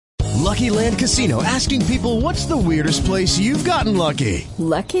Lucky Land Casino, asking people, what's the weirdest place you've gotten lucky?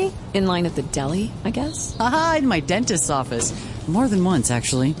 Lucky? In line at the deli, I guess? Aha, in my dentist's office. More than once,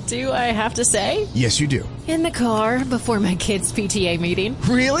 actually. Do I have to say? Yes, you do. In the car before my kids' PTA meeting.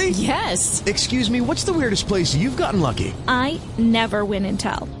 Really? Yes. Excuse me, what's the weirdest place you've gotten lucky? I never win and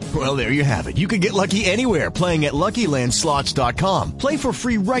tell. Well, there you have it. You can get lucky anywhere, playing at LuckyLandSlots.com. Play for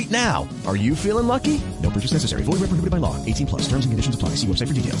free right now. Are you feeling lucky? No purchase necessary. Void where prohibited by law. 18+. Terms and conditions apply. See website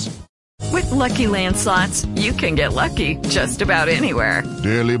for details. With Lucky Land Slots, you can get lucky just about anywhere.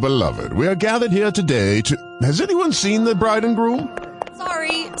 Dearly beloved, we are gathered here today to... Has anyone seen the bride and groom?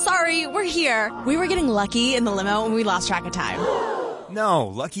 Sorry, we're here. We were getting lucky in the limo and we lost track of time. No,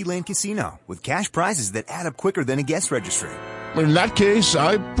 Lucky Land Casino, with cash prizes that add up quicker than a guest registry. In that case,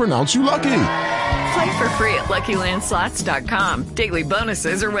 I pronounce you lucky. Play for free at LuckyLandSlots.com. Daily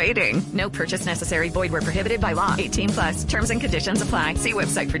bonuses are waiting. No purchase necessary. Void where prohibited by law. 18+. Terms and conditions apply. See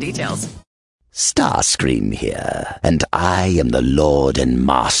website for details. Starscream here, and I am the Lord and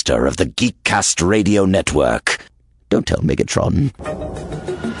Master of the Geekcast Radio Network. Don't tell Megatron.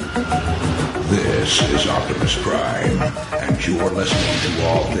 This is Optimus Prime, and you're listening to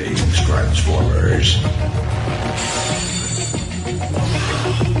All Things Transformers.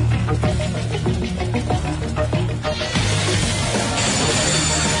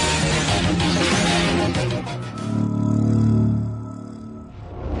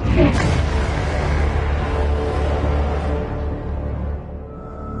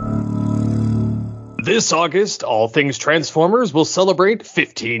 This August, All Things Transformers will celebrate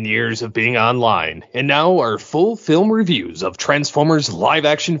 15 years of being online, and now our full film reviews of Transformers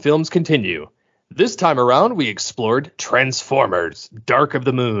live-action films continue. This time around, we explored Transformers: Dark of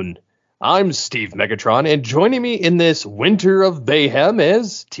the Moon. I'm Steve Megatron, and joining me in this winter of mayhem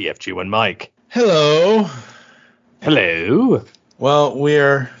is TFG1 Mike. Hello. Hello. Well,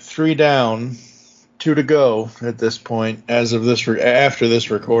 we're 3 down, 2 to go at this point, as of this after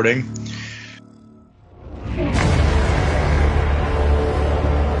this recording.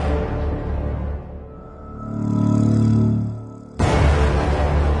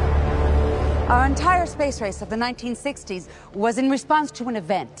 Our entire space race of the 1960s was in response to an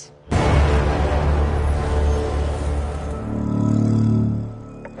event.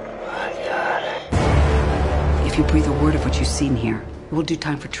 If you breathe a word of what you've seen here, it will do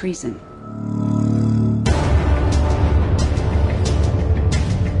time for treason.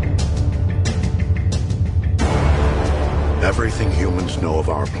 Everything humans know of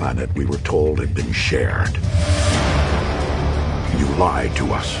our planet, we were told, had been shared. You lied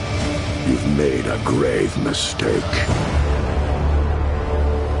to us. You've made a grave mistake.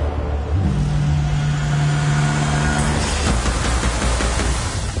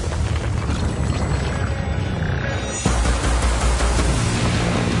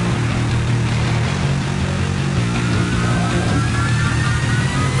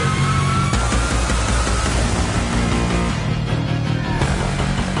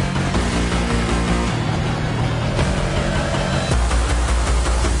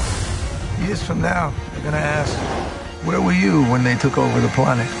 Years from now, they're gonna ask, where were you when they took over the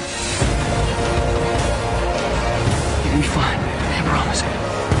planet? You'll be fine, I promise.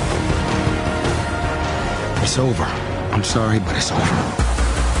 It's over. I'm sorry, but it's over.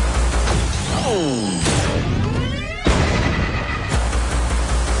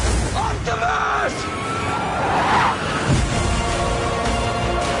 Optimus!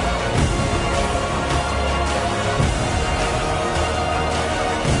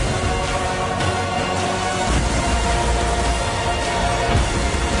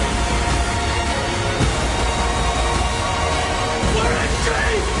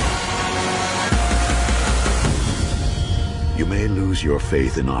 You may lose your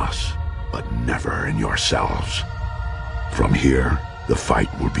faith in us, but never in yourselves. From here, the fight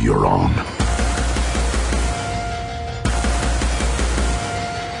will be your own.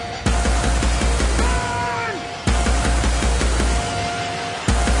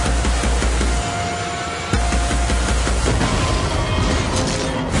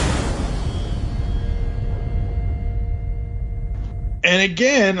 And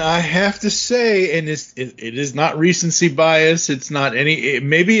again, I have to say, and it is not recency bias. It's not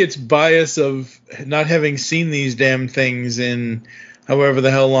maybe it's bias of not having seen these damn things in however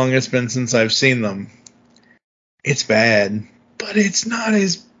the hell long it's been since I've seen them. It's bad, but it's not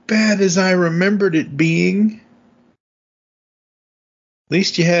as bad as I remembered it being. At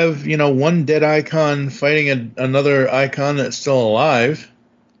least you have, one dead icon fighting another icon that's still alive.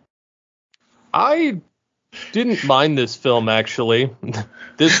 I didn't mind this film, actually.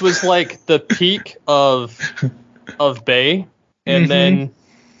 This was like the peak of Bay, and then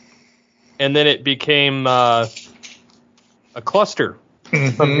and then it became a cluster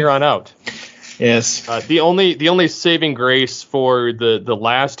from here on out. Yes. The only saving grace for the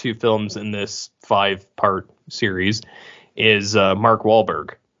last two films in this 5-part series is Mark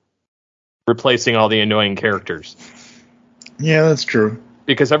Wahlberg replacing all the annoying characters. Yeah, that's true.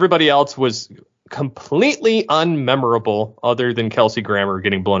 Because everybody else was completely unmemorable other than Kelsey Grammer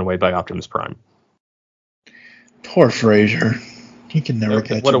getting blown away by Optimus Prime. Poor Fraser. He can never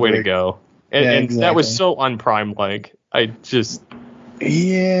catch What a way break. to go. And, Yeah, and exactly. that was so unprime-like. I just...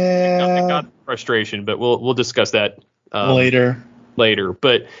 Yeah. I got frustration, but we'll discuss that Later.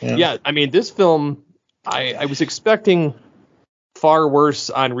 But yeah, I mean, this film, I was expecting far worse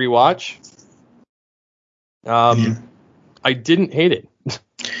on rewatch. I didn't hate it.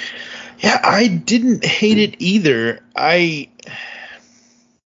 Yeah, I didn't hate it either. I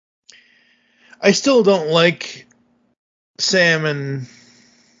still don't like Sam and...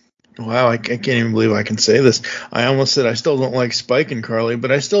 Wow, I can't even believe I can say this. I almost said I still don't like Spike and Carly,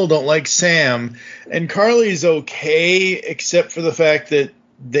 but I still don't like Sam. And Carly's okay, except for the fact that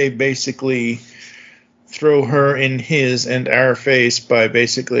they basically throw her in his and our face by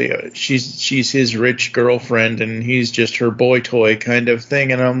basically she's his rich girlfriend and he's just her boy toy kind of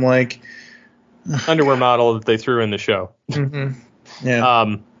thing. And I'm like... Underwear model that they threw in the show. Mm-hmm.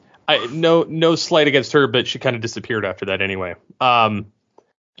 Yeah. No slight against her, but she kind of disappeared after that anyway.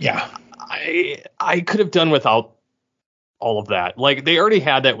 Yeah. I could have done without all of that. Like, they already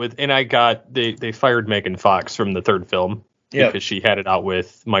had that with, and they fired Megan Fox from the third film because she had it out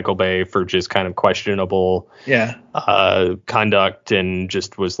with Michael Bay for just kind of questionable conduct, and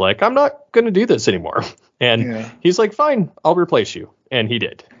just was like, I'm not going to do this anymore. And he's like, fine, I'll replace you. And he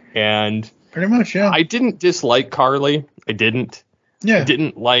did. And pretty much, yeah. I didn't dislike Carly. I didn't. Yeah. I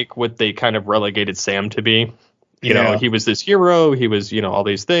didn't like what they kind of relegated Sam to be. You know, he was this hero, he was, all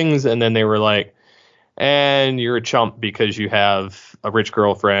these things, and then they were like, and you're a chump because you have a rich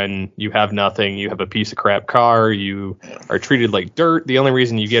girlfriend, you have nothing, you have a piece of crap car, you are treated like dirt. The only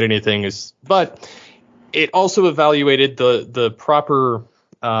reason you get anything is... But it also evaluated the proper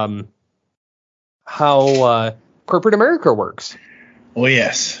how corporate America works. Well,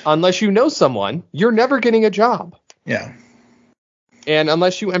 yes. Unless you know someone, you're never getting a job. Yeah. And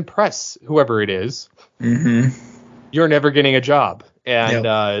unless you impress whoever it is... Mm-hmm. You're never getting a job.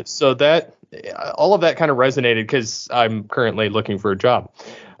 And so that all of that kind of resonated because I'm currently looking for a job.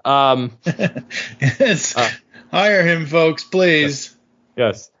 Yes. Hire him, folks, please.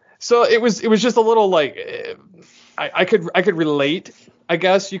 Yes. So it was just a little like I could relate, I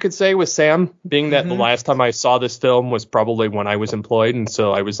guess you could say, with Sam, being that the last time I saw this film was probably when I was employed. And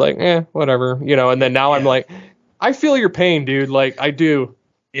so I was like, whatever, and then now I'm like, I feel your pain, dude. Like, I do.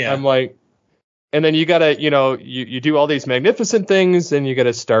 Yeah. I'm like, and then you gotta, you do all these magnificent things, and you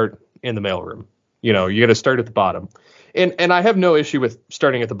gotta start in the mailroom. You gotta start at the bottom. And I have no issue with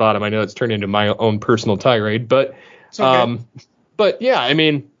starting at the bottom. I know it's turned into my own personal tirade, but okay. But yeah, I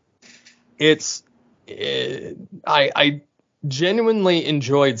mean, I genuinely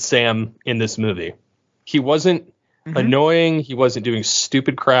enjoyed Sam in this movie. He wasn't annoying. He wasn't doing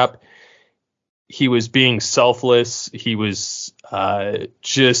stupid crap. He was being selfless. He was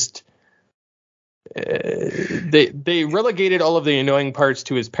just. They relegated all of the annoying parts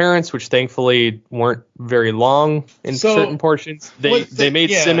to his parents, which thankfully weren't very long in certain portions. They made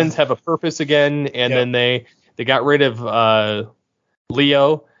Simmons have a purpose again, and then they got rid of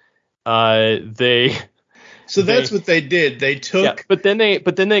Leo. So that's what they did. They took, but then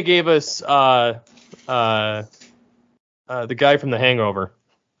they gave us the guy from The Hangover.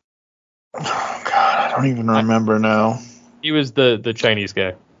 Oh God, I don't even remember now. He was the Chinese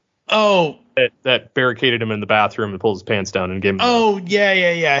guy. Oh. That barricaded him in the bathroom and pulled his pants down and gave him. Oh,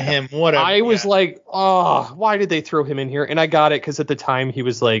 yeah, him. Whatever. I was like, oh, why did they throw him in here? And I got it because at the time he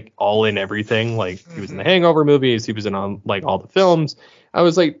was like all in everything. Like he was in the Hangover movies, he was in like all the films. I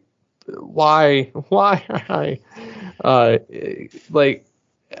was like, why? Like, I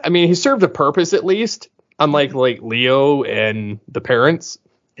mean, he served a purpose at least, unlike like Leo and the parents.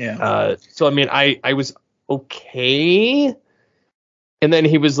 Yeah. So I mean, I was okay, and then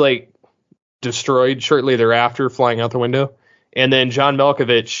he was like destroyed shortly thereafter, flying out the window. And then John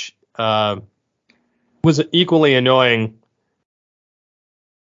Malkovich was equally annoying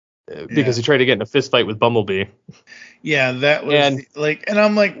because he tried to get in a fist fight with Bumblebee. Yeah, that was and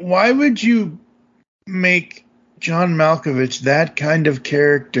I'm like, why would you make John Malkovich that kind of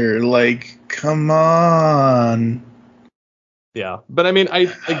character? Like, come on. Yeah, but I mean,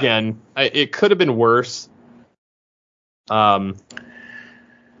 it could have been worse.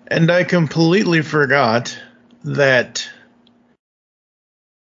 And I completely forgot that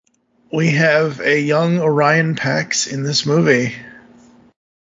we have a young Orion Pax in this movie.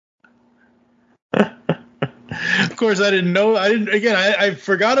 Of course, I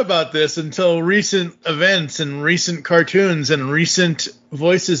forgot about this until recent events and recent cartoons and recent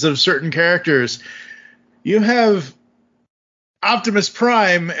voices of certain characters. You have Optimus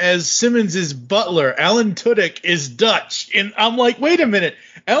Prime as Simmons' butler. Alan Tudyk is Dutch. And I'm like, wait a minute.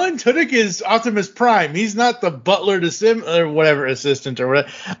 Alan Tudyk is Optimus Prime. He's not the butler to Sim or whatever, assistant or whatever.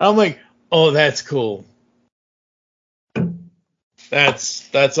 I'm like, oh, that's cool.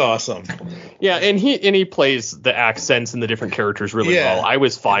 That's awesome. Yeah, and he plays the accents and the different characters really well. I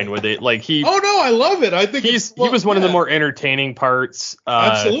was fine with it. Like he. Oh no, I love it. I think he was one of the more entertaining parts.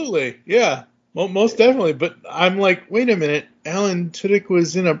 Absolutely, yeah, well, most definitely. But I'm like, wait a minute, Alan Tudyk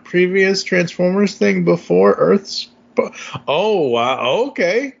was in a previous Transformers thing before Earth's. Oh wow,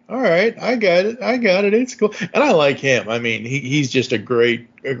 okay, all right, I got it. It's cool, and I like him. I mean, he's just a great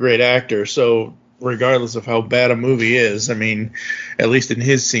actor. So. Regardless of how bad a movie is, I mean, at least in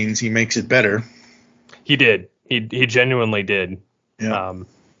his scenes, he makes it better. He did. He genuinely did. Yeah.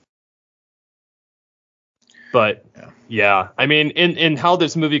 But yeah, I mean, in how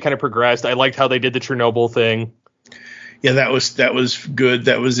this movie kind of progressed, I liked how they did the Chernobyl thing. Yeah, that was good.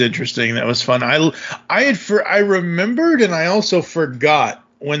 That was interesting. That was fun. I remembered, and I also forgot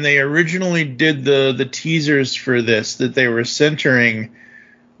when they originally did the teasers for this that they were centering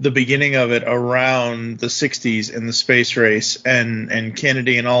the beginning of it around the 60s and the space race and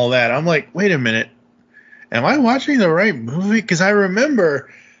Kennedy and all that. I'm like, wait a minute. Am I watching the right movie? Because I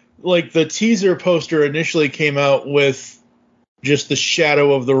remember, like, the teaser poster initially came out with just the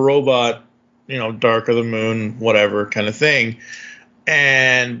shadow of the robot, Dark of the Moon, whatever kind of thing.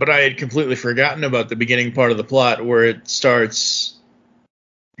 But I had completely forgotten about the beginning part of the plot where it starts,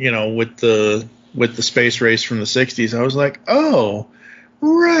 with the space race from the 60s. I was like, oh,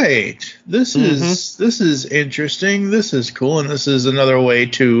 right. This is interesting. This is cool. And this is another way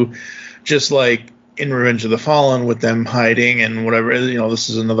to, just like in Revenge of the Fallen with them hiding and whatever, this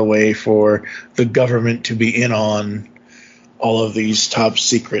is another way for the government to be in on all of these top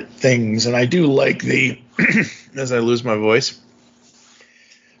secret things. And I do like as I lose my voice,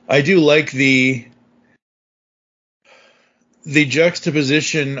 I do like the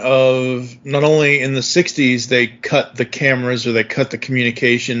juxtaposition of not only in the 60s they cut the cameras or they cut the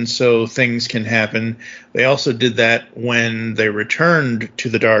communication so things can happen. They also did that when they returned to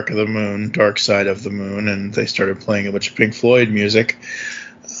the Dark Side of the Moon, and they started playing a bunch of Pink Floyd music.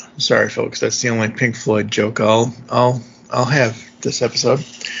 Sorry, folks, that's the only Pink Floyd joke I'll have this episode.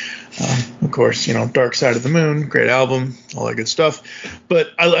 Of course, Dark Side of the Moon, great album, all that good stuff. But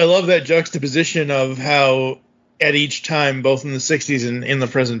I love that juxtaposition of how at each time, both in the 60s and in the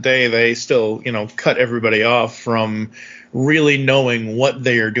present day, they still, cut everybody off from really knowing what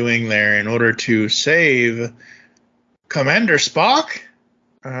they are doing there in order to save Commander Spock.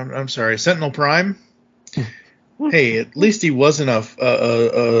 I'm sorry, Sentinel Prime. Hey, at least he wasn't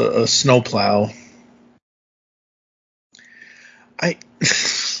a snowplow.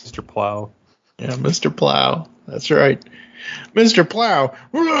 Mr. Plow. Yeah, Mr. Plow. That's right. Mr. Plow.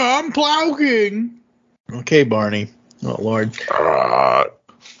 I'm Plow King. Okay, Barney. Oh, Lord.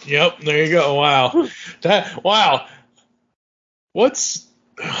 Yep, there you go. Wow. Wow.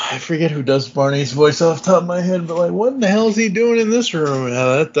 I forget who does Barney's voice off the top of my head, but like, what in the hell is he doing in this room?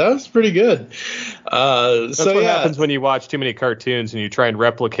 That was pretty good. That's what happens when you watch too many cartoons and you try and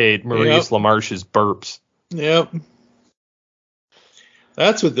replicate Maurice LaMarche's burps. Yep.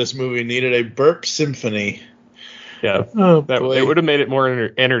 That's what this movie needed, a burp symphony. Yeah. Oh, it would have made it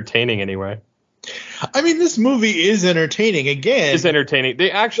more entertaining anyway. I mean, this movie is entertaining. Again, it's entertaining.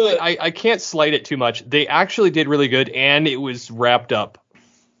 They actually, I can't slight it too much. They actually did really good, and it was wrapped up.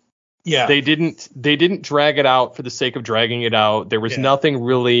 Yeah, they didn't drag it out for the sake of dragging it out. There was nothing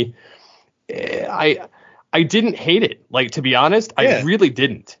really. I didn't hate it. Like, to be honest, I really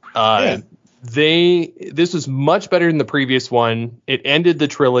didn't. This was much better than the previous one. It ended the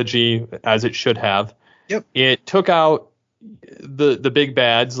trilogy as it should have. Yep. It took out the big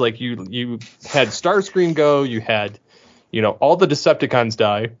bads. Like you had Starscream go, you had all the Decepticons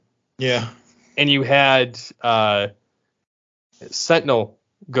die, and you had Sentinel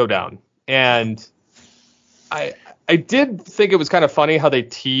go down. And I did think it was kind of funny how they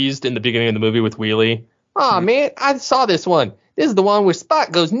teased in the beginning of the movie with Wheelie. Oh man, I saw this one. This is the one where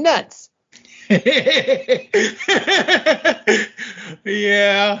Spock goes nuts.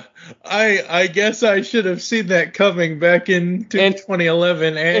 Yeah, I guess I should have seen that coming back in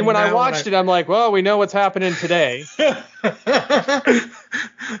 2011. And when I watched it, I'm like, well, we know what's happening today.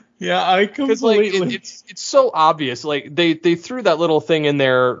 Yeah, I completely. Like, it's so obvious. Like they threw that little thing in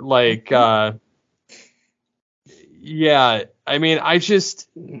there. Like, yeah. I mean, I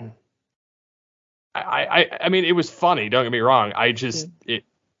mean, it was funny. Don't get me wrong.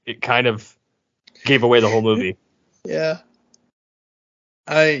 It kind of gave away the whole movie. Yeah.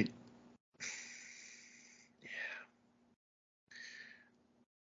 And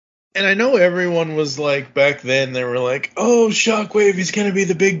I know everyone was like, back then, they were like, oh, Shockwave, he's going to be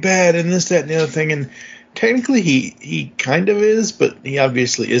the big bad, and this, that, and the other thing. And technically he kind of is, but he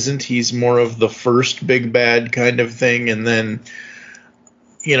obviously isn't. He's more of the first big bad kind of thing. And then,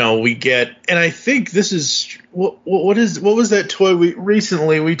 you know, we get, and I think this is, what was that toy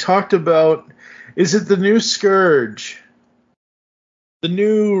we talked about? Is it the new Scourge? The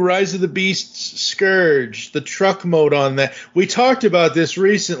new Rise of the Beasts Scourge, the truck mode on that. We talked about this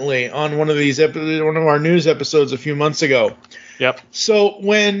recently on one of our news episodes a few months ago. Yep. So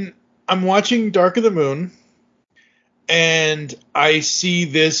when I'm watching Dark of the Moon and I see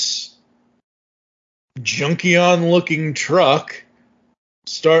this Junkion-looking truck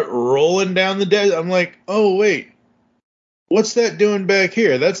start rolling down the desert, I'm like, oh, wait. What's that doing back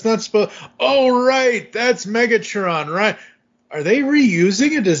here? That's not supposed... Oh, right. That's Megatron, right? Are they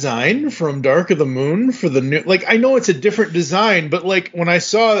reusing a design from Dark of the Moon for the new... Like, I know it's a different design, but, like, when I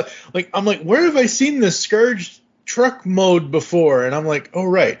saw... Like, I'm like, where have I seen this Scourge truck mode before? And I'm like, oh,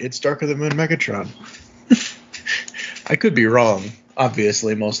 right, it's Dark of the Moon Megatron. I could be wrong,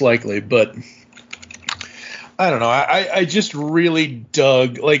 obviously, most likely, but... I don't know. I just really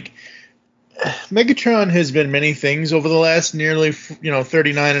dug... Like, Megatron has been many things over the last nearly,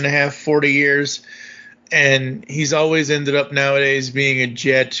 39 and a half, 40 years... And he's always ended up nowadays being a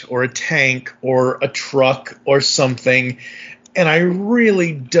jet or a tank or a truck or something. And I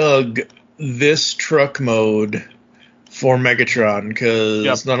really dug this truck mode for Megatron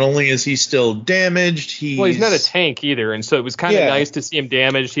because not only is he still damaged, he's not a tank either. And so it was kind of nice to see him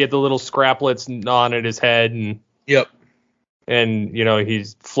damaged. He had the little scraplets on at his head. And and,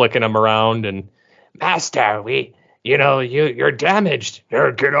 he's flicking them around. And, Master, you're damaged. Get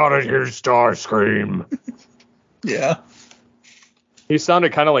out of here, Starscream. Yeah. He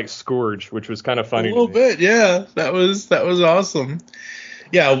sounded kind of like Scourge, which was kind of funny. A little bit, yeah. That was awesome.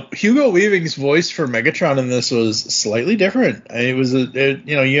 Yeah, Hugo Weaving's voice for Megatron in this was slightly different. It was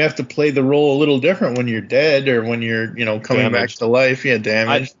you have to play the role a little different when you're dead or when you're, coming back to life. Yeah,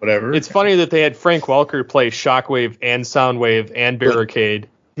 damaged, whatever. It's funny that they had Frank Welker play Shockwave and Soundwave and Barricade.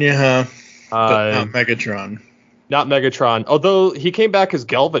 Yeah. But not Megatron. Not Megatron, although he came back as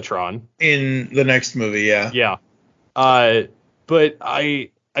Galvatron in the next movie. Yeah. Yeah. But I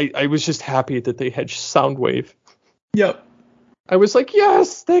was just happy that they had Soundwave. Yep. I was like,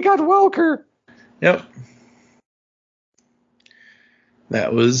 yes, they got Welker. Yep.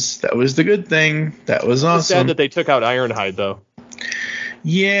 That was the good thing. That was awesome. It's sad that they took out Ironhide though.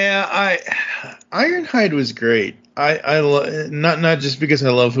 Yeah, Ironhide was great. I not just because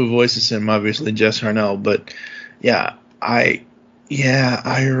I love who voices him, obviously Jess Harnell, but yeah, I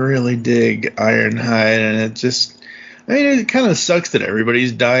really dig Ironhide, and it kind of sucks that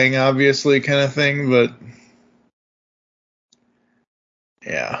everybody's dying, obviously, kind of thing, but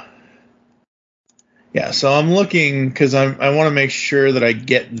yeah. So I'm looking because I want to make sure that I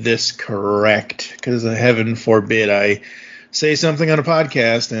get this correct, because heaven forbid I say something on a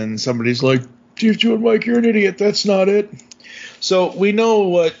podcast and somebody's like, "Joe and Mike, you're an idiot. That's not it." So we know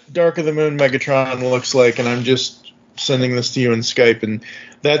what Dark of the Moon Megatron looks like, and I'm just sending this to you in Skype, and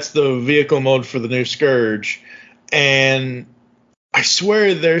that's the vehicle mode for the new Scourge. And I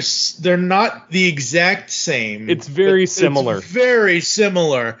swear they're not the exact same. It's very similar. It's very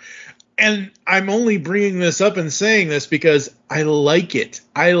similar. And I'm only bringing this up and saying this because I like it.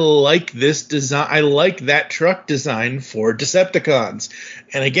 I like this design. I like that truck design for Decepticons.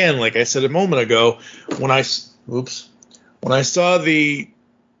 And again, like I said a moment ago, when I saw the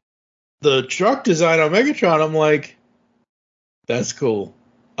truck design on Megatron, I'm like, that's cool.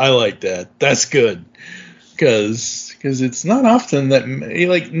 I like that. That's good. Because it's not often that,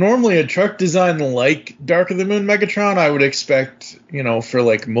 like, normally a truck design like Dark of the Moon Megatron, I would expect, for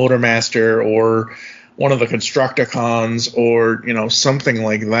like Motormaster or one of the Constructicons or, something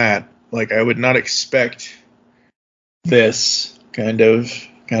like that. Like, I would not expect this kind of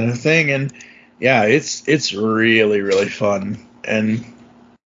thing. And yeah, it's really, really fun. And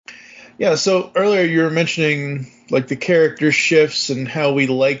yeah, so earlier you were mentioning like the character shifts and how we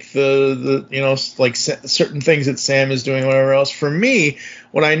like the like certain things that Sam is doing, whatever else. For me,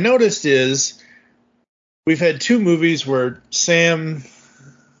 what I noticed is we've had two movies where Sam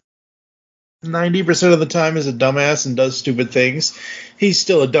 90% of the time is a dumbass and does stupid things. He's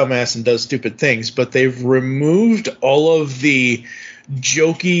still a dumbass and does stupid things, but they've removed all of the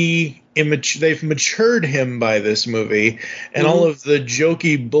jokey they've matured him by this movie, and all of the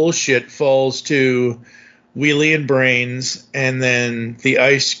jokey bullshit falls to Wheelie and Brains, and then the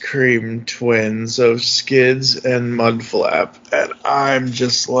ice cream twins of Skids and Mudflap, and I'm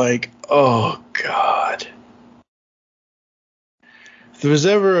just like, oh god. If there was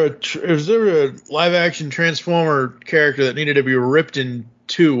ever a live action Transformer character that needed to be ripped in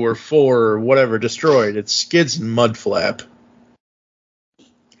 2 or 4 or whatever, destroyed, it's Skids and Mudflap.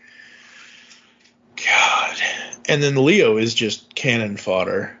 God. And then Leo is just cannon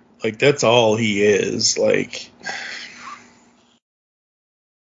fodder. Like, that's all he is. Like,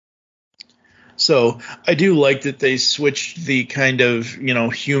 so I do like that they switched the kind of,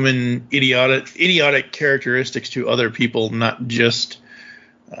 human idiotic characteristics to other people, not just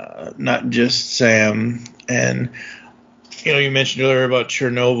Sam. And you mentioned earlier about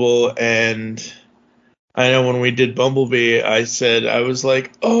Chernobyl, and I know when we did Bumblebee, I was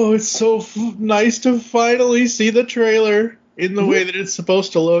like, oh, it's so nice to finally see the trailer in the way that it's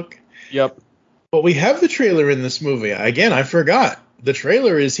supposed to look. Yep. But we have the trailer in this movie. Again, I forgot. The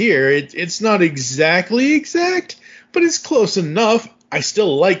trailer is here. It's not exactly exact, but it's close enough. I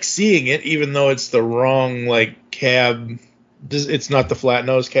still like seeing it, even though it's the wrong, cab. It's not the flat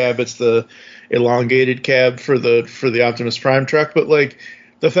nose cab. It's the elongated cab for the Optimus Prime truck. But,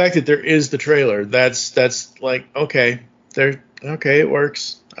 the fact that there is the trailer, that's okay. It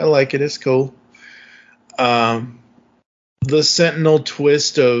works. I like it. It's cool. The Sentinel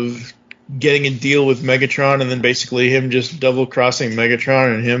twist of getting a deal with Megatron and then basically him just double crossing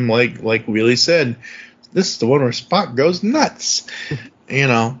Megatron and him, like Wheelie said, this is the one where Spock goes nuts.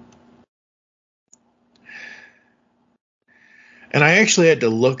 And I actually had to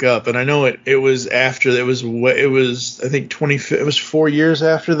look up, and I know it was after, it was I think it was 4 years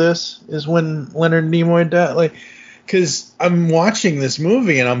after this is when Leonard Nimoy died. Because I'm watching this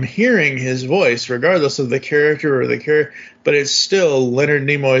movie and I'm hearing his voice, regardless of the character but it's still Leonard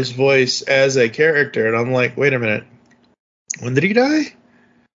Nimoy's voice as a character, and I'm like, wait a minute, when did he die?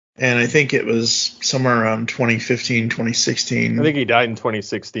 And I think it was somewhere around 2015, 2016. I think he died in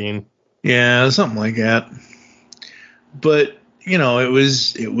 2016. Yeah, something like that. But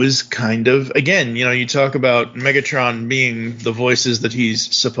it was kind of, again, you talk about Megatron being the voices that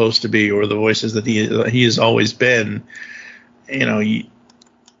he's supposed to be, or the voices that he has always been. Leonard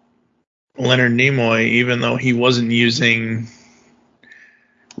Nimoy, even though he wasn't using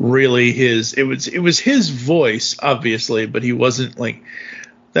really it was his voice, obviously, but he wasn't like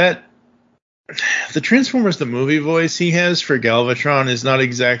that. The Transformers the movie voice he has for Galvatron is not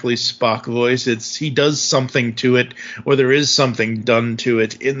exactly Spock voice. He does something to it, or there is something done to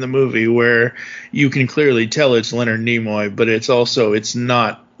it in the movie where you can clearly tell it's Leonard Nimoy, but it's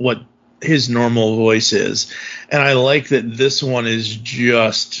not what his normal voice is. And I like that this one is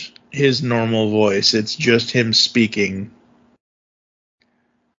just his normal voice. It's just him speaking.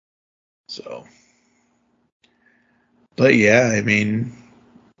 So, but yeah,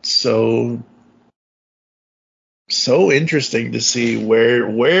 so interesting to see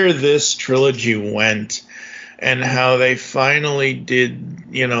where this trilogy went and how they finally did,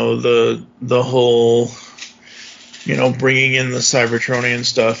 the whole, bringing in the Cybertronian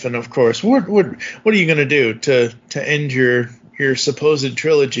stuff. And of course, what are you going to do to end your supposed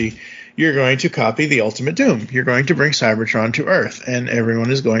trilogy? You're going to copy the Ultimate Doom. You're going to bring Cybertron to Earth, and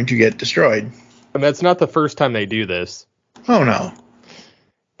everyone is going to get destroyed. And that's not the first time they do this. Oh no.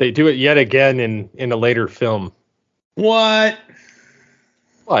 They do it yet again in a later film. What?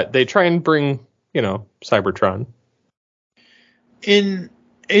 They try and bring, Cybertron. In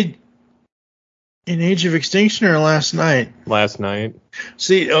Age of Extinction or Last Night? Last Night.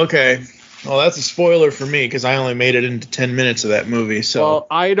 See, okay. Well, that's a spoiler for me because I only made it into 10 minutes of that movie. So. Well,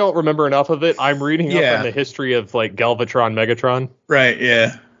 I don't remember enough of it. I'm reading up on the history of Galvatron, Megatron. Right,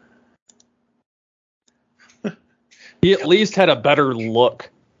 yeah. He at least had a better look.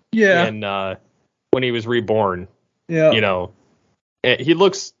 Yeah. And when he was reborn. Yeah. He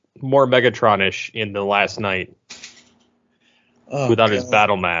looks more Megatron-ish in The Last Night without his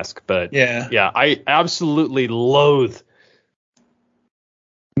battle mask. But yeah, I absolutely loathe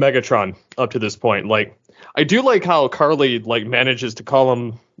Megatron up to this point. I do like how Carly manages to call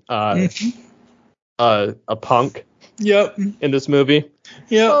him a punk Yep. In this movie.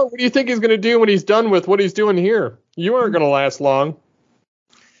 Yeah. Oh, what do you think he's going to do when he's done with what he's doing here? You aren't going to last long.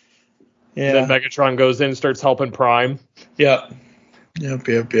 Yeah. And then Megatron goes in and starts helping Prime. Yep. Yep.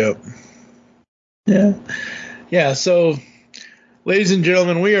 Yeah. Yeah, so, ladies and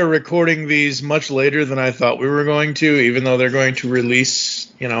gentlemen, we are recording these much later than I thought we were going to, even though they're going to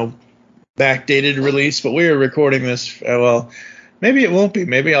release, backdated release, but we are recording this, well, maybe it won't be.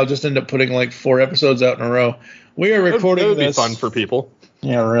 Maybe I'll just end up putting like 4 episodes out in a row. We are recording this. That would be fun for people.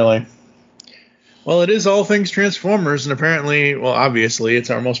 Yeah, really. Well, it is All Things Transformers, and apparently, well, obviously, it's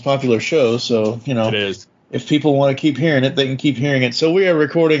our most popular show, so, It is. If people want to keep hearing it, they can keep hearing it. So we are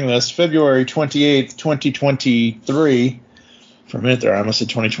recording this February 28th, 2023. For a minute there, I almost said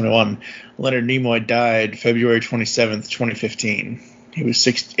 2021. Leonard Nimoy died February 27th, 2015. He was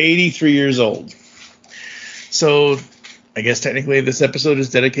 83 years old. So I guess technically this episode is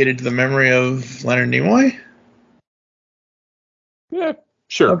dedicated to the memory of Leonard Nimoy? Yeah,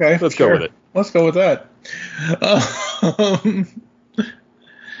 sure. Okay, Let's go with it. Let's go with that.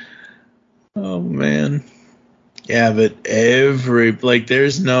 Oh, man. Yeah, but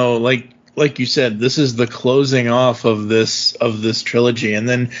there's no, like you said, this is the closing off of this trilogy, and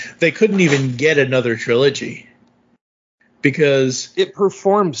then they couldn't even get another trilogy because it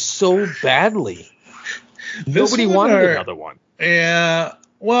performed so badly. Nobody wanted another one. Yeah,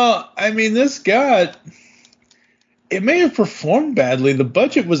 well, I mean, it may have performed badly. The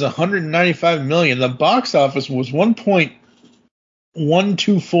budget was $195 million. The box office was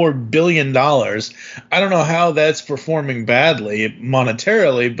 $1.124 billion. I don't know how that's performing badly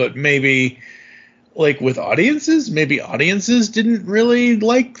monetarily, but maybe with audiences, maybe audiences didn't really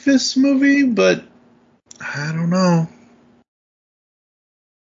like this movie, but I don't know.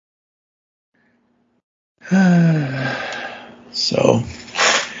 So,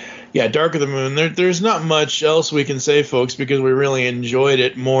 yeah, Dark of the Moon. There's not much else we can say, folks, because we really enjoyed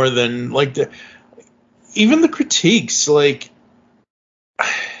it more than even the critiques. The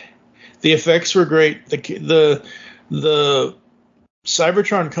effects were great. The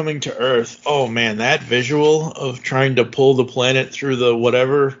Cybertron coming to Earth. Oh man, that visual of trying to pull the planet through the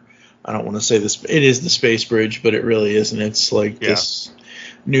whatever. I don't want to say this. It is the space bridge, but it really isn't. It's this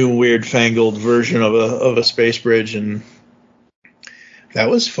new weird fangled version of a space bridge, and that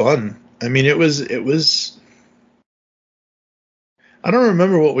was fun. I mean, it was. I don't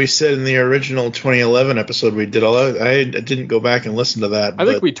remember what we said in the original 2011 episode we did. I didn't go back and listen to that. I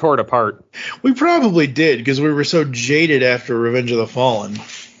think we tore it apart. We probably did, because we were so jaded after Revenge of the Fallen.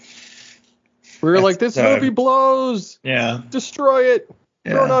 We were like, this movie blows. Yeah. Destroy it.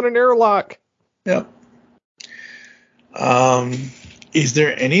 Yeah. Throw it on an airlock. Yep. Is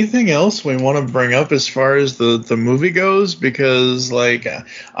there anything else we want to bring up as far as the movie goes? Because,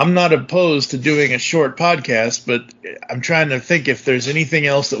 I'm not opposed to doing a short podcast, but I'm trying to think if there's anything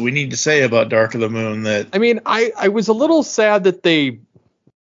else that we need to say about Dark of the Moon. I mean, I was a little sad that they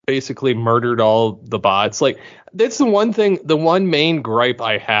basically murdered all the bots. That's the one main gripe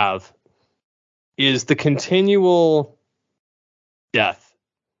I have is the continual death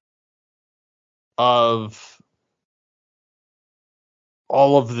of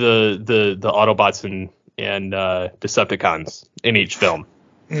all of the Autobots and Decepticons in each film.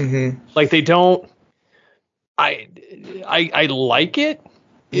 Mm-hmm. They don't. I like it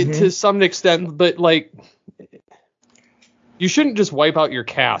to some extent, but you shouldn't just wipe out your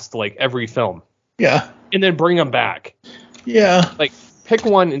cast every film. Yeah. And then bring them back. Yeah. Pick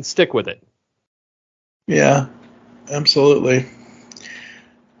one and stick with it. Yeah. Absolutely.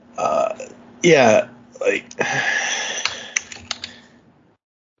 Yeah.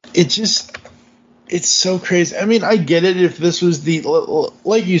 It's so crazy. I mean, I get it if this was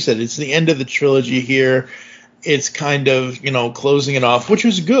like you said, it's the end of the trilogy here. It's kind of, closing it off, which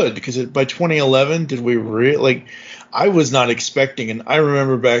was good because by 2011, did we I was not expecting, and I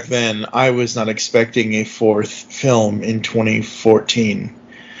remember back then, I was not expecting a 4th film in 2014.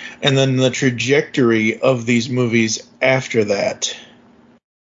 And then the trajectory of these movies after that.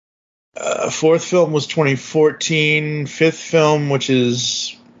 4th film was 2014. 5th film, which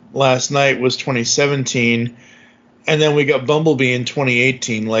is last night, was 2017, and then we got Bumblebee in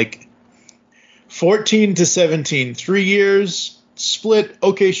 2018. 14 to 17, 3 years split.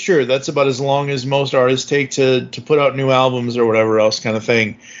 Okay, sure, that's about as long as most artists take to put out new albums or whatever else kind of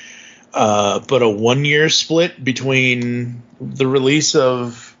thing. But a 1 year split between the release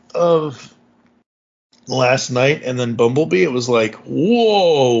of last night and then Bumblebee, it was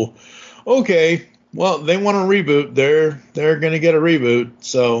whoa, okay. Well, they want a reboot. They're going to get a reboot.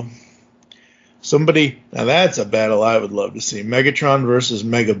 So now that's a battle I would love to see. Megatron versus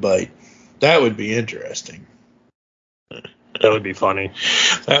Megabyte. That would be interesting. That would be funny.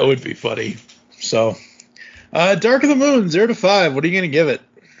 That would be funny. So, Dark of the Moon, 0 to 5. What are you going to give it?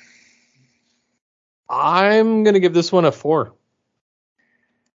 I'm going to give this one a 4.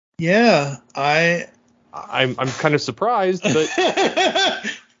 Yeah, I'm kind of surprised, but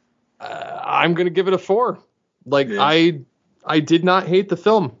I'm going to give it a 4. Like, yeah. I did not hate the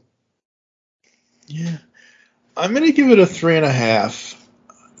film. Yeah. I'm going to give it a 3.5.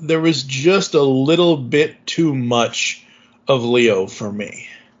 There was just a little bit too much of Leo for me.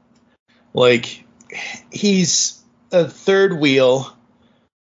 Like, he's a third wheel.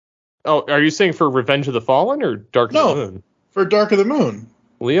 Oh, are you saying for Revenge of the Fallen or Dark of the Moon? No, for Dark of the Moon.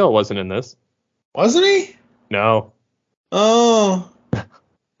 Leo wasn't in this. Wasn't he? No. Oh,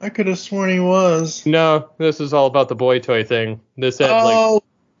 I could have sworn he was. No, this is all about the boy toy thing. This had like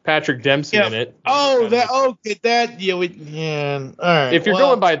Patrick Dempsey in it. Oh, that. Okay, that. Yeah, all right. If you're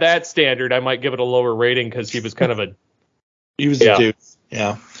going by that standard, I might give it a lower rating because he was kind of a. He was a dude.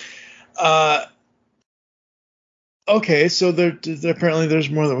 Yeah. Okay, so there apparently there's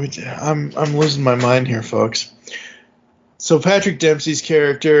more that we. I'm losing my mind here, folks. So Patrick Dempsey's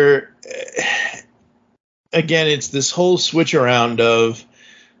character, again, it's this whole switch around of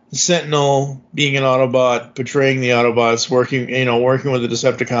Sentinel being an Autobot, betraying the Autobots, working with the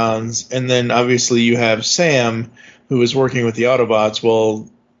Decepticons, and then obviously you have Sam, who is working with the Autobots. Well,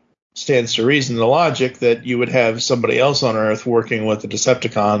 stands to reason, the logic that you would have somebody else on Earth working with the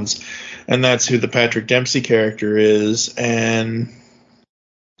Decepticons, and that's who the Patrick Dempsey character is. And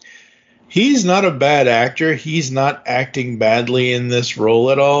he's not a bad actor. He's not acting badly in this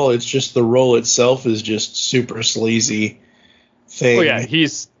role at all. It's just the role itself is just super sleazy thing. Oh yeah,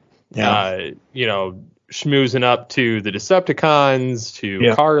 he's schmoozing up to the Decepticons,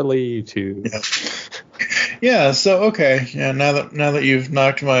 to Carly, to Yeah, so okay. Yeah, now that you've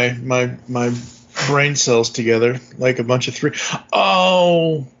knocked my brain cells together like a bunch of three.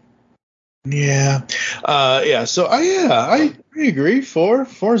 Oh. Yeah. So I agree. 4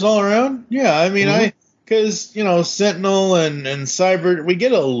 is all around. Yeah, I mean because Sentinel and Cyber, we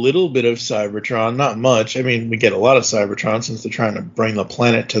get a little bit of Cybertron, not much. I mean, we get a lot of Cybertron since they're trying to bring the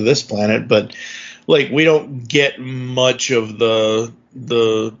planet to this planet, but like we don't get much of the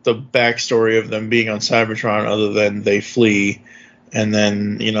backstory of them being on Cybertron other than they flee, and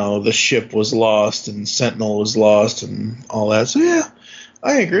then the ship was lost and Sentinel was lost and all that. So yeah,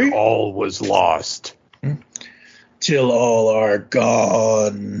 I agree. All was lost till all are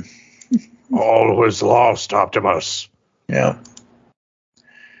gone. All was lost, Optimus. Yeah,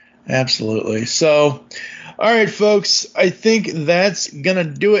 absolutely. So, all right, folks, I think that's gonna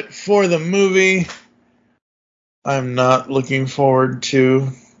do it for the movie. I'm not looking forward to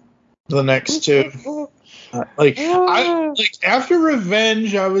the next two. After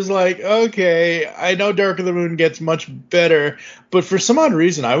Revenge, I was like, okay, I know Dark of the Moon gets much better, but for some odd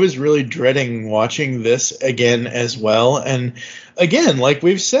reason, I was really dreading watching this again as well. And again, like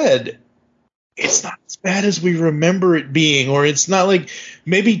we've said, it's not as bad as we remember it being, or it's not like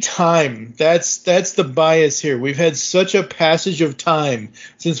maybe time. That's the bias here. We've had such a passage of time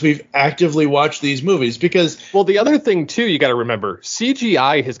since we've actively watched these movies because... Well, the other thing, too, you got to remember,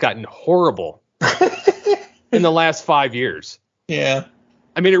 CGI has gotten horrible in the last 5 years. Yeah.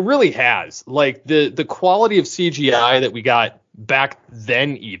 I mean, it really has. Like, the quality of CGI that we got back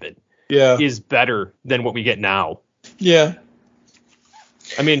then even is better than what we get now. Yeah.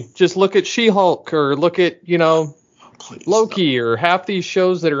 I mean, just look at She-Hulk or look at, Loki or half these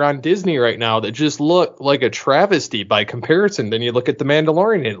shows that are on Disney right now that just look like a travesty by comparison. Then you look at The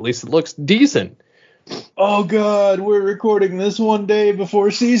Mandalorian and at least it looks decent. Oh, God, we're recording this one day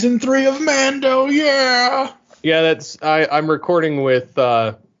before season 3 of Mando. Yeah. Yeah, I'm recording with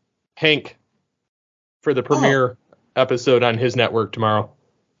Hank for the premiere episode on his network tomorrow.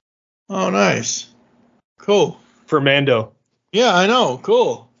 Oh, nice. Cool. For Mando. Yeah, I know.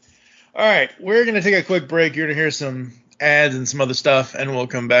 Cool. All right, we're going to take a quick break. You're going to hear some ads and some other stuff, and we'll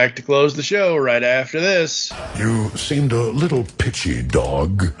come back to close the show right after this. You seemed a little pitchy,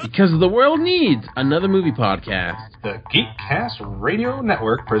 dog. Because the world needs another movie podcast. The Geekcast Radio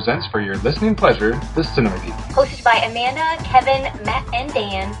Network presents for your listening pleasure the Cinema Geek. Hosted by Amanda, Kevin, Matt, and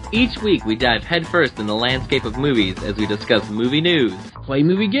Dan. Each week we dive headfirst in the landscape of movies as we discuss movie news, play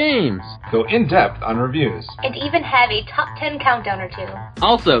movie games, go in-depth on reviews, and even have a top 10 countdown or two.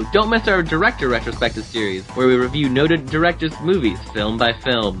 Also, don't miss our Director Retrospective series, where we review noted directors' movies film by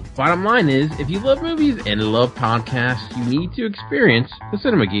film. Bottom line is, if you love movies and love podcasts, you need to experience the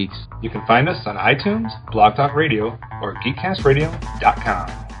Cinema Geeks. You can find us on iTunes, Blog Talk Radio, or GeekCastRadio.com.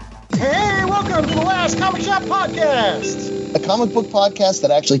 Hey, welcome to the Last Comic Shop Podcast! A comic book podcast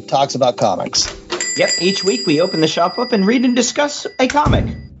that actually talks about comics. Yep, each week we open the shop up and read and discuss a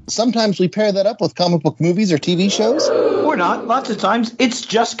comic. Sometimes we pair that up with comic book movies or TV shows. Or not. Lots of times it's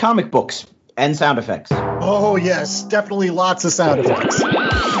just comic books and sound effects. Oh, yes, definitely lots of sound effects.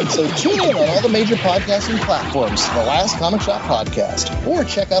 So tune in on all the major podcasting platforms to the Last Comic Shop Podcast, or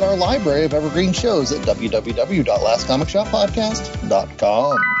check out our library of evergreen shows at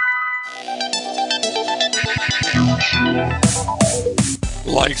www.lastcomicshoppodcast.com.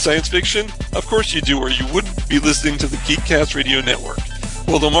 Like science fiction? Of course you do, or you wouldn't be listening to the Geekcast Radio Network.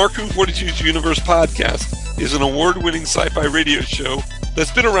 Well, the Marku 42's Universe podcast is an award-winning sci-fi radio show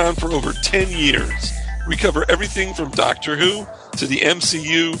that's been around for over 10 years. We cover everything from Doctor Who to the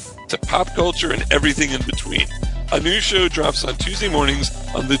MCU to pop culture and everything in between. A new show drops on Tuesday mornings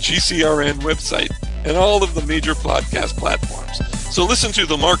on the GCRN website and all of the major podcast platforms. So listen to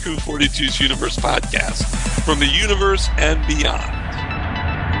the Marku 42's Universe podcast from the universe and beyond.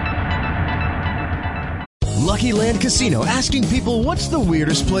 Lucky Land Casino, asking people, what's the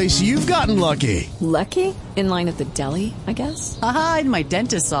weirdest place you've gotten lucky? Lucky? In line at the deli, I guess? Aha, in my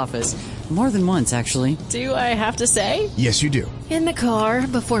dentist's office. More than once, actually. Do I have to say? Yes, you do. In the car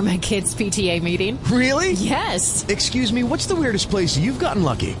before my kids' PTA meeting. Really? Yes. Excuse me, what's the weirdest place you've gotten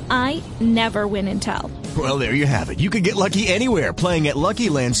lucky? I never win and tell. Well, there you have it. You can get lucky anywhere, playing at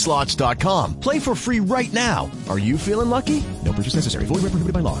LuckyLandSlots.com. Play for free right now. Are you feeling lucky? No purchase necessary. Void where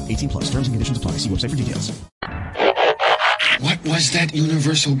prohibited by law. 18+. Terms and conditions apply. See website for details. What was that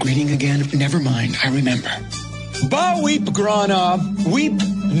universal greeting again? Never mind, I remember. Ba weep grana, weep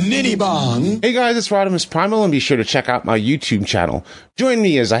nitty bong. Hey guys, it's Rodimus Primal, and be sure to check out my YouTube channel. Join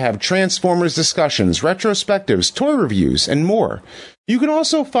me as I have Transformers discussions, retrospectives, toy reviews, and more. You can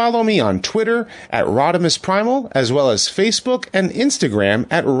also follow me on Twitter at Rodimus Primal, as well as Facebook and Instagram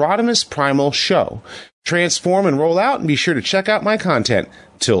at Rodimus Primal Show. Transform and roll out, and be sure to check out my content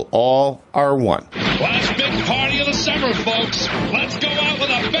till all are one. Last big party of the summer, folks. Let's go out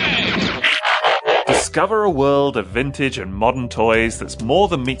with a bang. Discover a world of vintage and modern toys that's more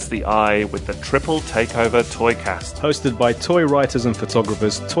than meets the eye with the Triple Takeover Toycast. Hosted by toy writers and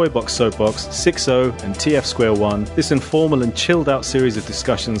photographers Toybox Soapbox, 6O, and TF Square One, this informal and chilled out series of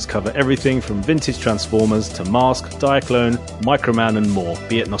discussions cover everything from vintage Transformers to Mask, Diaclone, Microman, and more,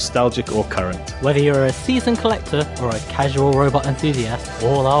 be it nostalgic or current. Whether you're a seasoned collector or a casual robot enthusiast,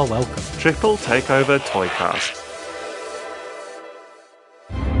 all are welcome. Triple Takeover Toycast.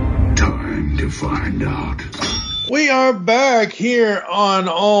 To find out. We are back here on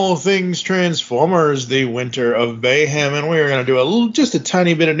All Things Transformers, the Winter of Mayhem, and we are going to do just a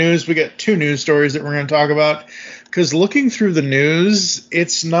tiny bit of news. We got two news stories that we're going to talk about, because looking through the news,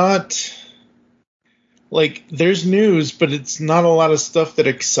 it's not like there's news, but it's not a lot of stuff that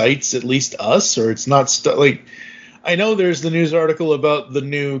excites at least us, or it's not like I know there's the news article about the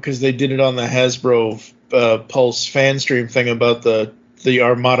new, because they did it on the Hasbro Pulse fan stream thing about the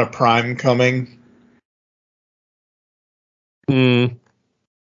Armada Prime coming. Do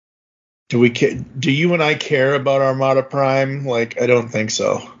you and I care about Armada Prime? Like, I don't think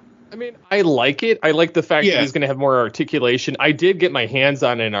so. I mean, I like it. I like the fact that he's going to have more articulation. I did get my hands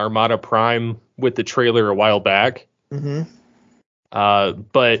on an Armada Prime with the trailer a while back. Mm-hmm.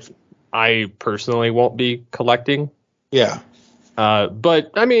 But I personally won't be collecting. Yeah.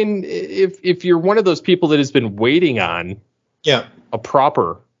 But I mean, if you're one of those people that has been waiting on a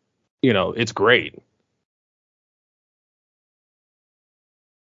proper, it's great.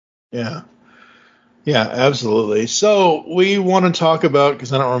 Yeah. Yeah, absolutely. So we want to talk about,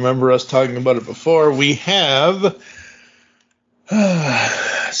 because I don't remember us talking about it before, we have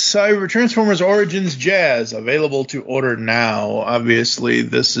Cyber Transformers Origins Jazz available to order now. Obviously,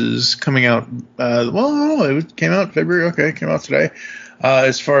 this is coming out, it came out February. Okay, it came out today.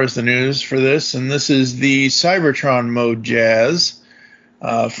 As far as the news for this, and this is the Cybertron mode Jazz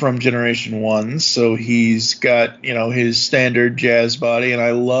from Generation 1. So he's got, his standard Jazz body, and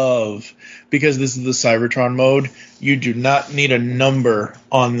I love, because this is the Cybertron mode, you do not need a number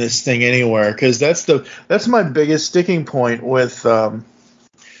on this thing anywhere, because that's my biggest sticking point with the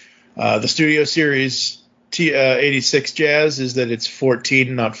Studio Series 86 Jazz, is that it's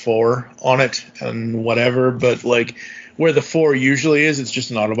 14, not 4 on it, and whatever, but like where the 4 usually is, it's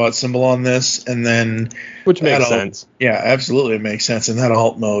just an Autobot symbol on this, and then which makes sense. Yeah, absolutely, it makes sense. And that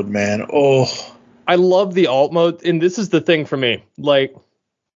alt mode, man, I love the alt mode, and this is the thing for me, like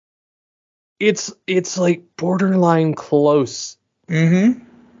it's like borderline close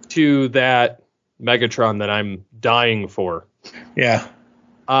to that Megatron that I'm dying for. Yeah,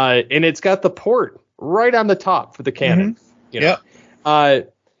 and it's got the port right on the top for the cannon.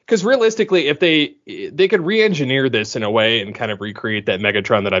 Because realistically, if they could re-engineer this in a way and kind of recreate that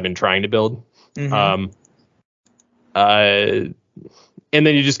Megatron that I've been trying to build, And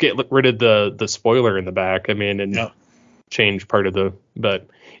then you just get rid of the spoiler in the back. I mean, and change part of but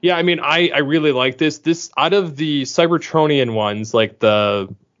yeah, I mean, I really like this out of the Cybertronian ones, like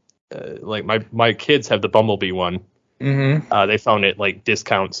like my kids have the Bumblebee one. They found it like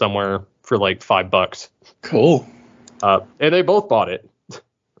discount somewhere for like $5. Cool. And they both bought it.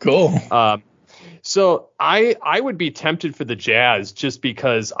 Cool. So I would be tempted for the Jazz just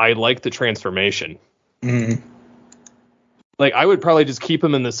because I like the transformation. Like, I would probably just keep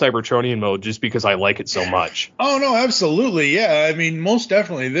him in the Cybertronian mode just because I like it so much. Oh, no, absolutely. Yeah, I mean, most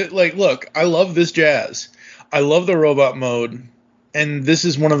definitely. Like, look, I love this Jazz. I love the robot mode. And this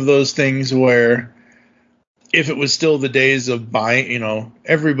is one of those things where if it was still the days of buying,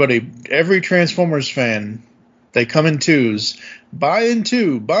 every Transformers fan, they come in twos. Buy in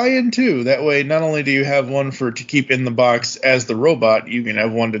two. That way, not only do you have one to keep in the box as the robot, you can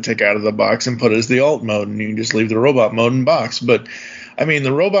have one to take out of the box and put as the alt mode, and you can just leave the robot mode in box. But, I mean,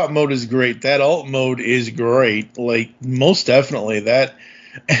 the robot mode is great. That alt mode is great. Like, most definitely. That,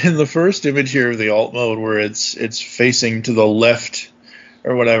 and the first image here of the alt mode where it's facing to the left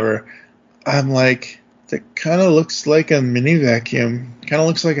or whatever, I'm like, that kind of looks like a mini vacuum. Kind of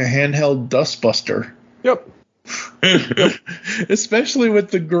looks like a handheld dustbuster. Yep. Especially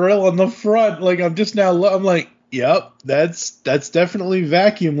with the grill on the front. Like, I'm like, yep, that's definitely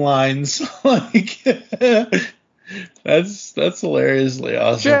vacuum lines. Like, that's hilariously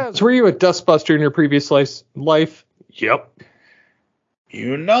awesome. Jazz, were you a dustbuster in your previous life? Yep.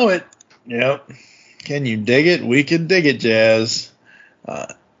 You know it. Yep. Can you dig it? We can dig it, Jazz.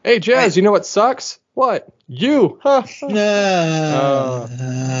 Hey, Jazz, you know what sucks? What? You? Huh?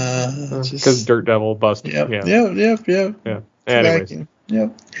 Because Dirt Devil busted. Yep. Yeah. Anyways.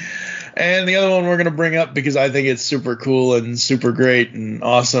 Yep. And the other one we're going to bring up because I think it's super cool and super great and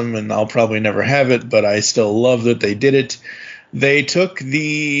awesome, and I'll probably never have it, but I still love that they did it. They took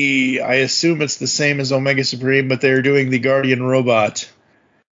I assume it's the same as Omega Supreme, but they're doing the Guardian robot.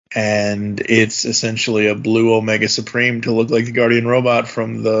 And it's essentially a blue Omega Supreme to look like the Guardian robot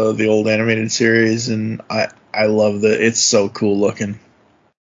from the old animated series, and I love that. It's so cool looking.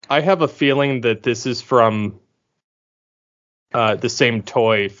 I have a feeling that this is from the same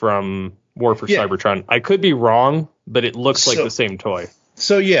toy from War for Cybertron. I could be wrong, but it looks like the same toy.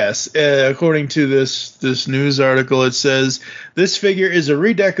 So yes, according to this news article, it says this figure is a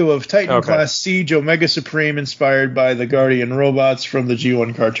redeco of Titan Class Siege Omega Supreme inspired by the Guardian robots from the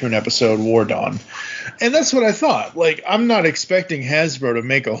G1 cartoon episode War Dawn. And that's what I thought. Like, I'm not expecting Hasbro to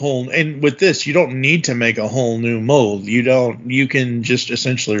make and with this, you don't need to make a whole new mold. You can just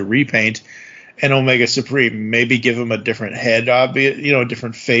essentially repaint an Omega Supreme, maybe give him a different head, a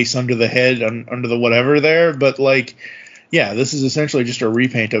different face under the head, under the whatever there, but like, yeah, this is essentially just a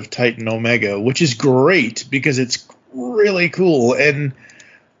repaint of Titan Omega, which is great because it's really cool. And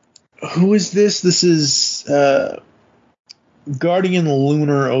who is this? This is Guardian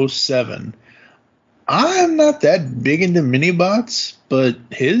Lunar 07. I'm not that big into mini-bots, but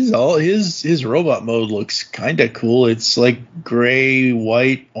his robot mode looks kind of cool. It's like gray,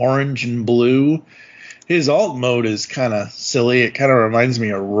 white, orange, and blue. His alt mode is kind of silly. It kind of reminds me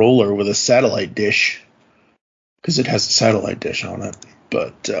of Roller with a satellite dish, because it has a satellite dish on it.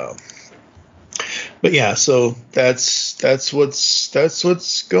 But yeah, so that's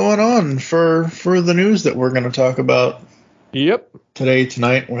what's going on for the news that we're going to talk about. Yep. Today,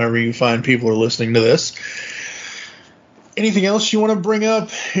 tonight, whenever you find people are listening to this. Anything else you want to bring up?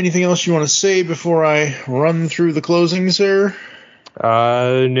 Anything else you want to say before I run through the closings here?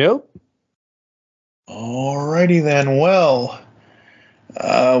 Nope. Alrighty then. Well,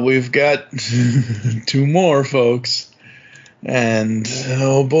 we've got two more, folks. And,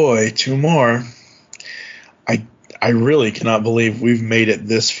 oh boy, two more. I really cannot believe we've made it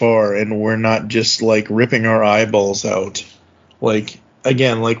this far and we're not just, like, ripping our eyeballs out. Like,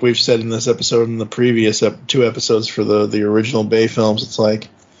 again, like we've said in this episode and the previous two episodes for the original Bay films, it's like,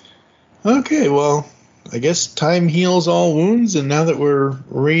 okay, well, I guess time heals all wounds, and now that we're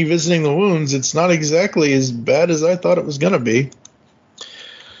revisiting the wounds, it's not exactly as bad as I thought it was going to be.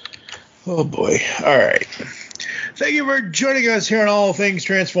 Oh, boy. All right. Thank you for joining us here on All Things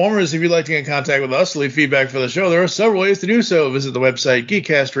Transformers. If you'd like to get in contact with us, leave feedback for the show, there are several ways to do so. Visit the website,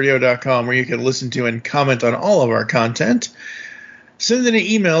 geekcastradio.com, where you can listen to and comment on all of our content. Send an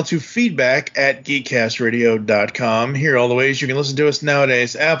email to feedback@geekcastradio.com. Here are all the ways you can listen to us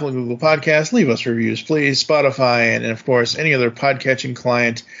nowadays. Apple and Google Podcasts. Leave us reviews, please. Spotify, and of course, any other podcatching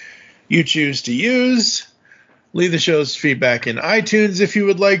client you choose to use. Leave the show's feedback in iTunes if you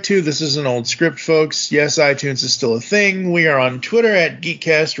would like to. This is an old script, folks. Yes, iTunes is still a thing. We are on Twitter at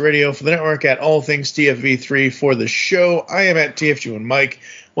Geekcast Radio for the network, at All Things TFV3 for the show. I am at TFG and Mike.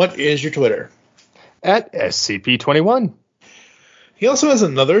 What is your Twitter? At SCP-21. He also has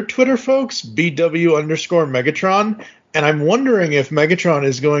another Twitter, folks, BW_Megatron. And I'm wondering if Megatron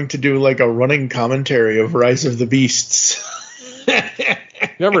is going to do like a running commentary of Rise of the Beasts.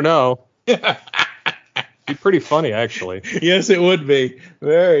 Never know. Be pretty funny, actually. Yes, it would be.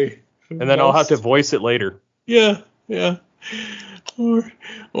 Very. And then I'll have to voice it later. Yeah.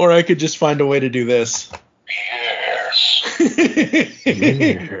 Or I could just find a way to do this. Yes.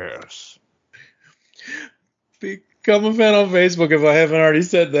 Become a fan on Facebook if I haven't already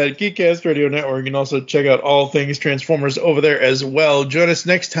said that. Geekcast Radio Network. You can also check out All Things Transformers over there as well. Join us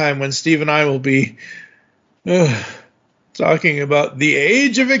next time when Steve and I will be talking about The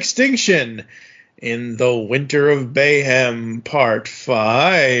Age of Extinction in the Winter of Bayhem, Part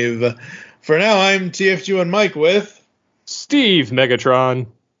 5. For now, I'm TFG and Mike with Steve Megatron.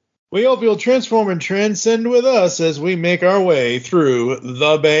 We hope you'll transform and transcend with us as we make our way through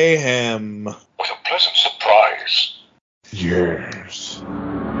the Bayhem. What a pleasant surprise. Yes.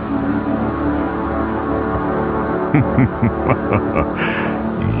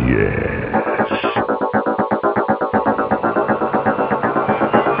 Yes.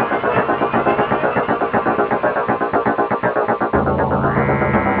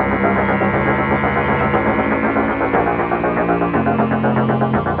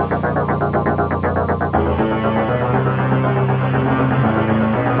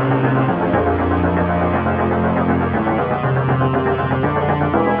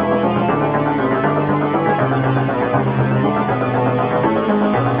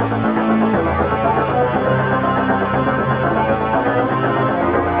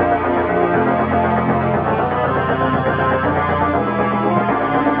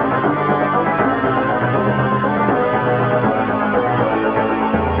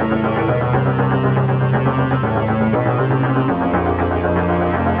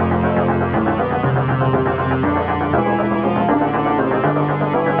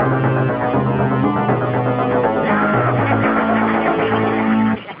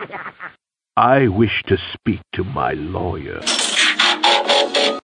 I wish to speak to my lawyer.